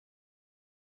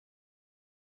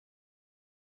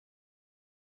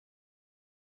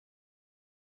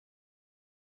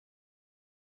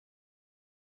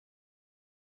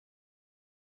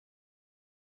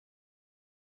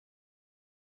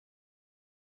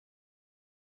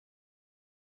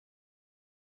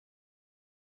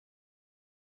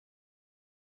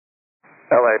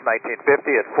LA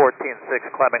 1950 at 14.6,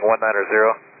 climbing 190.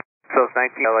 South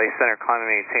 19, LA Center, climb and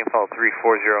maintain fall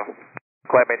 340.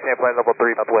 Climb maintain plane level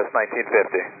 3, Southwest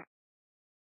 1950.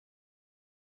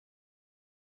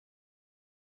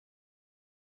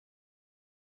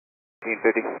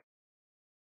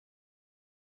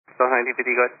 South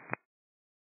 1950, go ahead.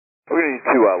 We're going to need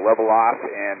to level off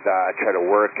and try to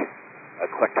work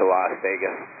quick to Las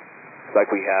Vegas. Looks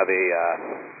like we have a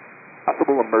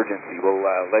possible emergency. We'll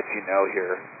let you know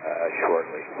here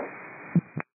shortly.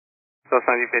 South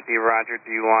 1950, roger.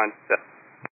 Do you want... just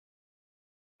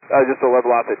a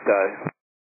level off at 6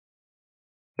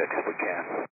 if we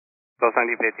can. South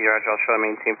 1950, roger. I'll show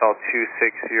maintain fall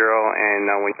 260 and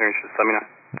when clearance, just let me know.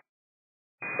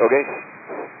 Okay.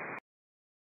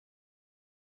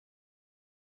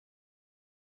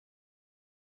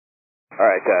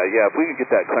 Alright, yeah, if we can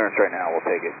get that clearance right now, we'll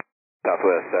take it.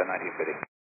 Southwest 1950.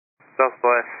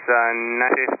 Southwest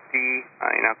 950,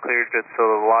 you're now cleared to the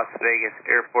Las Vegas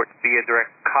Airport via direct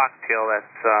cocktail.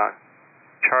 That's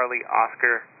Charlie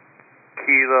Oscar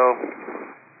Kilo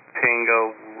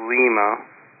Tango Lima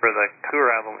for the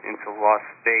arrival into Las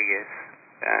Vegas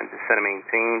and descend and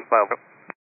maintain.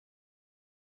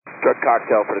 Direct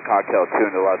cocktail for the cocktail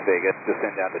 2 into Las Vegas,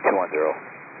 descend down to 210,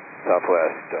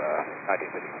 Southwest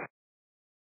 1950.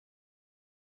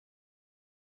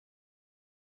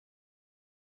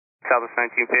 Southwest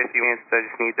 1950, I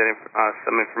just need that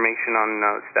some information on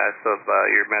the status of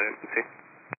your emergency.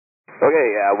 Okay,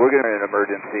 yeah, we're going to an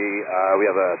emergency. We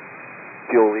have a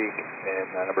fuel leak in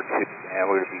number 2, and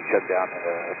we're going to be shut down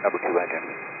number 2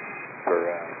 engine for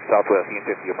Southwest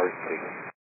 1950 emergency.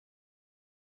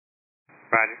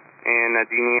 Roger. And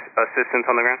do you need assistance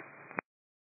on the ground?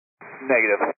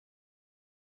 Negative.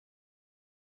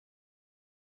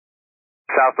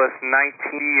 Southwest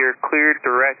 19, you're cleared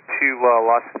direct to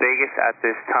Las Vegas at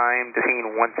this time. Detain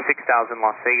 16,000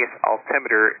 Las Vegas.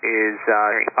 Altimeter is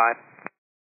 5.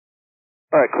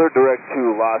 Alright, cleared direct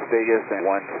to Las Vegas and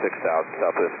 16,000,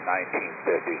 Southwest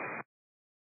 1950.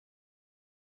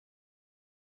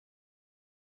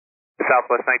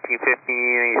 Southwest 1950,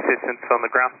 any assistance on the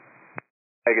ground?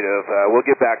 Negative. We'll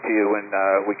get back to you when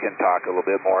we can talk a little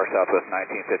bit more. Southwest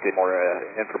 1950, more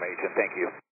information. Thank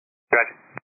you. Roger.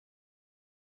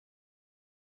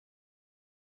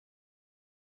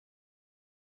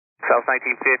 South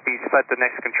 1950, select the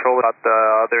next control about the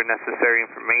other necessary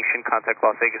information. Contact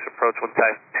Las Vegas approach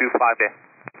 125.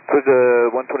 Cruise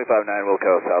to 125.9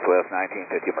 Wilco, Southwest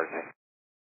 1950 emergency.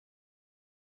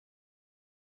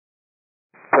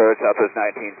 Southwest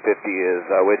 1950 is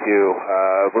with you.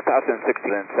 We're passing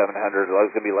 16,700. It's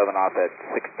going to be leveling off at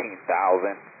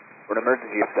 16,000. We're an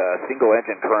emergency. It's a single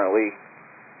engine currently.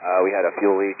 We had a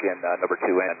fuel leak in number 2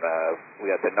 and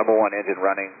we got the number 1 engine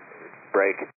running.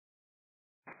 Brake.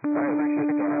 Alright, we're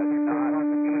actually not on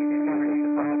the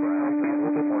engine from the ground. A little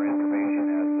bit more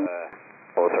information as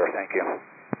sir. Thank you.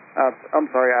 I'm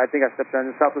sorry, I think I stepped on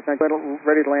the Southwest 1950.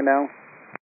 Ready to land now?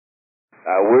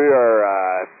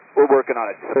 We're working on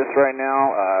it this right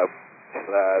now.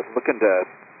 Looking to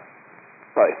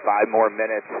probably 5 more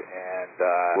minutes and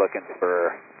looking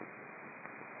for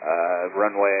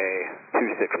runway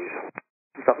 26.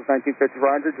 Southwest 1950,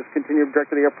 roger. Just continue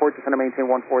direct to the airport. Just going to maintain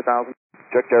 14,000.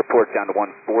 Direct airport down to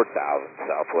 14,000,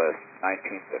 Southwest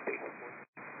 1950.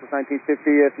 Southwest 1950,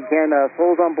 if you can,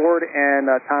 souls on board and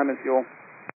time and fuel.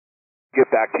 Get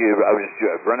back to you. I was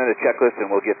just running a checklist and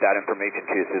we'll get that information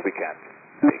to you as soon as we can.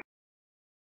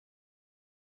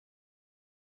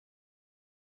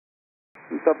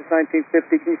 Southwest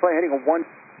 1950, can you fly heading on 1?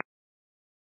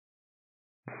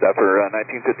 That for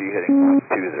 1950 heading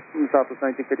 120. Southwest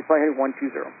 1950, fly heading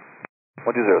 120.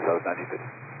 120, Southwest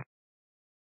 1950.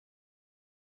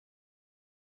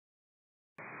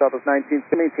 Southwest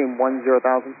 1950, maintain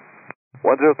 10,000.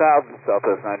 10,000,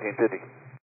 Southwest 1950.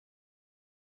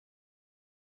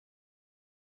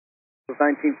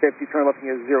 Southwest 1950, turn left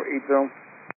is 080.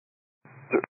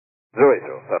 080,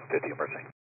 Southwest 50 emergency.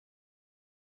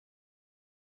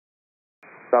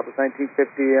 Southwest 1950,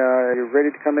 you ready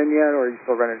to come in yet, or are you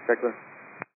still running a checklist?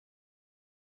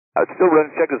 I'm still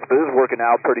running checklist, but this is working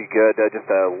out pretty good. Just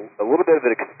a little bit of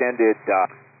an extended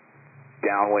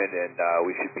downwind, and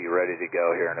we should be ready to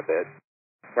go here in a bit.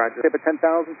 Roger. Tip at 10,000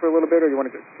 for a little bit, or you want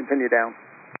to continue down?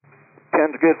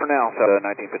 10's good for now, so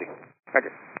 1950.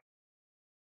 Roger.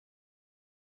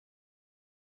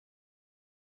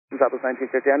 Southwest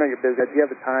 1950, I know you're busy. Do you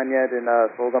have the time yet and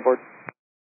souls on board?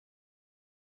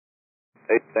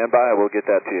 Hey, stand by. We'll get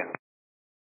that to you.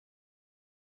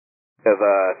 We have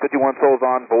 51 souls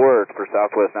on board for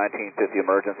Southwest 1950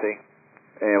 emergency,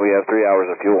 and we have 3 hours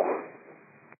of fuel.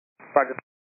 Roger.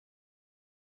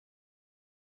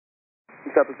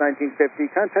 Southwest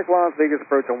 1950. Contact Las Vegas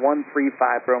approach on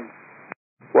 135, bro.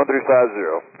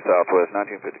 1350, Southwest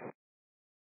 1950.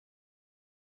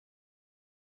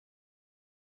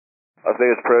 Las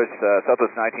Vegas approach,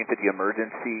 Southwest 1950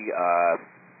 emergency.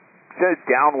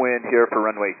 Downwind here for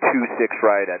runway 26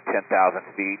 right at 10,000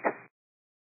 feet.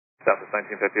 Southwest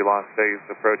 1950 Las Vegas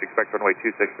approach, expect runway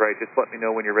 26 right. Just let me know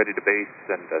when you're ready to base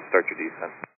and start your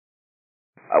descent.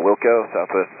 Wilco,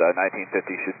 Southwest 1950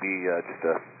 should be just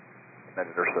a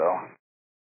minute or so.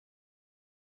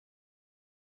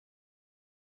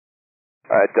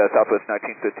 Alright, Southwest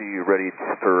 1950, you ready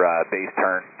for base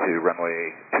turn to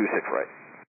runway 26 right.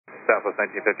 Southwest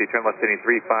 1950, turn left heading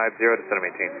 350, descend and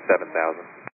maintain 7,000.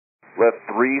 Left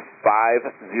 350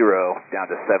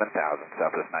 down to 7,000,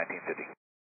 Southwest 1950.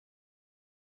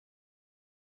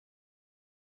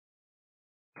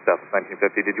 Southwest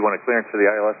 1950, did you want a clearance for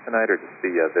the ILS tonight, or just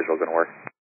the visual going to work?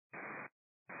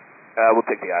 We'll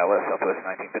take the ILS, Southwest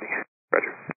 1950.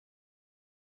 Roger.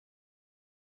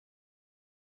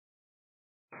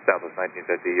 Southwest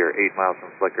 1950, you're 8 miles from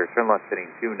Flicker, turn left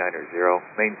heading 290,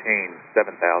 maintain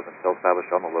 7,000 until established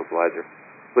on the localizer.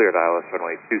 Cleared ILS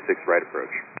runway 26 right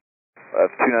approach.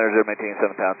 290, maintain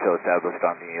 7,000 until established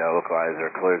on the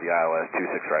localizer. Clear the ILS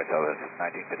 26 right, Southwest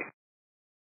 1950.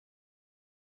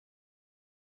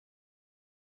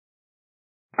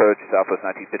 Approach Southwest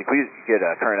 1950. Please get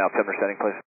a current altimeter setting,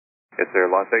 please. Yes, sir.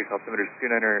 Las Vegas altimeter is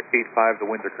 2985. The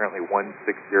winds are currently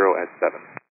 160 at 7.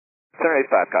 Center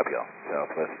 85, copy all.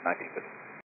 Southwest 1950.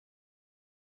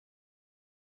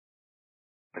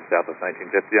 Southwest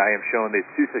 1950, I am showing the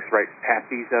 26 right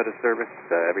passes out of service.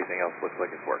 Everything else looks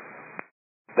like it's working.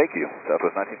 Thank you,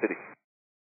 Southwest 1950.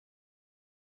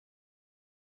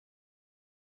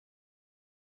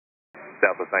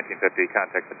 Southwest 1950,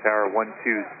 contact the tower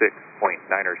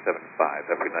 126.975.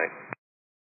 Have a good night.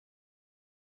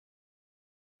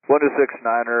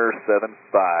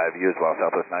 126.975, you as well,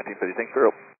 Southwest 1950. Thanks for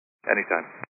help. Anytime.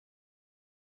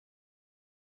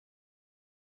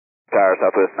 Tower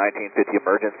Southwest 1950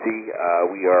 emergency.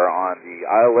 We are on the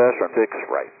ILS, run 6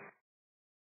 right.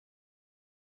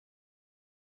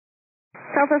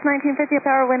 Southwest 1950,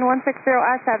 tower wind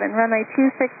 160I-7, runway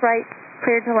 26 right,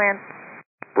 cleared to land.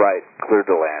 Right, cleared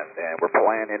to land, and we're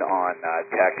planning on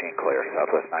taxiing clear,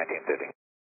 Southwest 1950.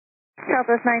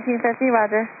 Southwest 1950,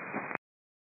 roger.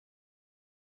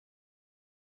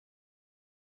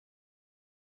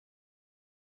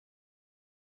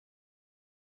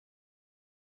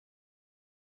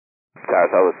 Tower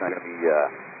Southwest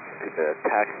 1950, the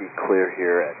taxi clear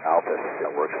here at Alpha.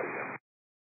 That works for you.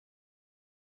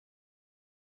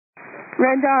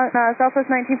 Red Dawn,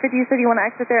 Southwest 1950, you said you want to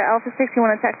exit there at Alpha 6, you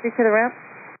want to taxi to the ramp?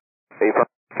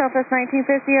 Southwest 1950,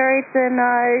 alright, then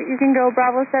you can go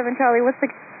Bravo 7, Charlie, what's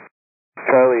the...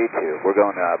 Charlie 2, we're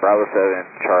going Bravo 7,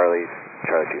 Charlie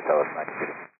 2, Southwest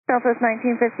 1950. Southwest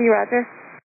 1950, roger.